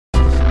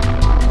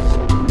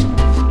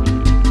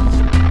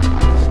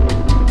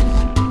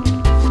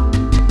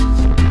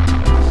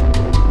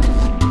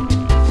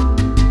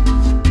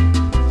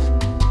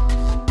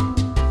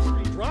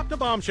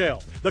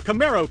bombshell, the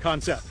Camaro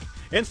concept.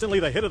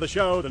 Instantly the hit of the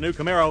show, the new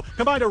Camaro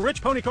combined a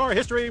rich pony car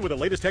history with the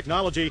latest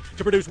technology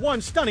to produce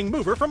one stunning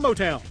mover from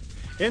Motown.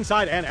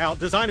 Inside and out,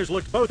 designers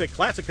looked both at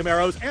classic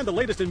Camaros and the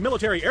latest in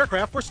military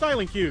aircraft for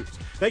styling cues.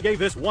 They gave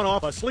this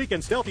one-off a sleek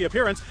and stealthy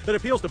appearance that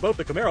appeals to both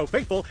the Camaro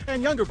faithful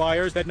and younger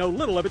buyers that know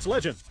little of its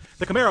legend.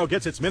 The Camaro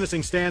gets its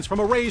menacing stance from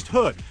a raised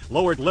hood,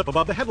 lowered lip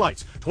above the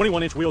headlights,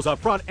 21-inch wheels up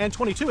front and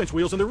 22-inch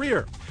wheels in the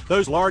rear.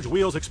 Those large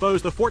wheels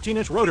expose the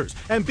 14-inch rotors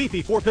and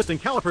beefy 4-piston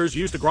calipers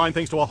used to grind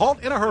things to a halt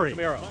in a hurry.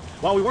 Camaro.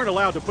 While we weren't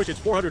allowed to push its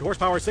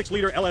 400-horsepower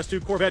 6-liter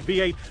LS2 Corvette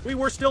V8, we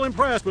were still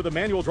impressed with the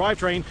manual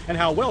drivetrain and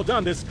how well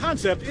done this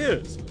concept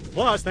is.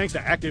 Plus, thanks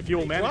to active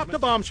fuel management, dropped the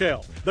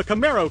bombshell, the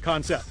Camaro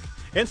concept.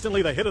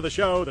 Instantly the hit of the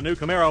show, the new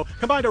Camaro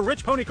combined a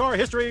rich pony car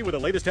history with the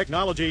latest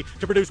technology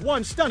to produce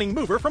one stunning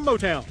mover from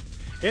Motown.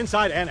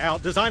 Inside and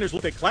out, designers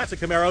looked at classic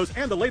Camaros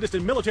and the latest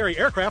in military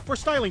aircraft for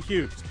styling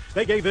cues.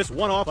 They gave this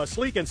one-off a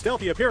sleek and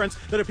stealthy appearance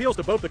that appeals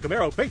to both the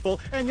Camaro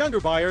faithful and younger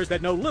buyers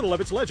that know little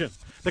of its legend.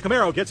 The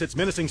Camaro gets its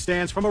menacing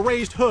stance from a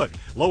raised hood,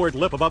 lowered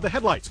lip above the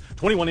headlights,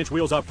 21-inch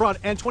wheels up front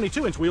and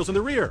 22-inch wheels in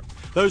the rear.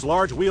 Those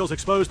large wheels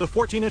expose the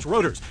 14-inch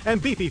rotors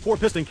and beefy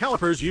 4-piston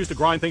calipers used to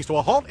grind things to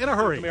a halt in a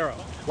hurry. Camaro.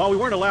 While we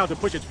weren't allowed to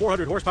push its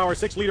 400-horsepower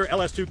 6-liter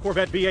LS2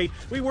 Corvette V8,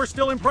 we were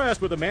still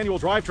impressed with the manual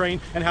drivetrain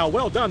and how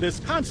well done this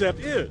concept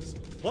is.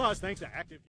 Plus, thanks to active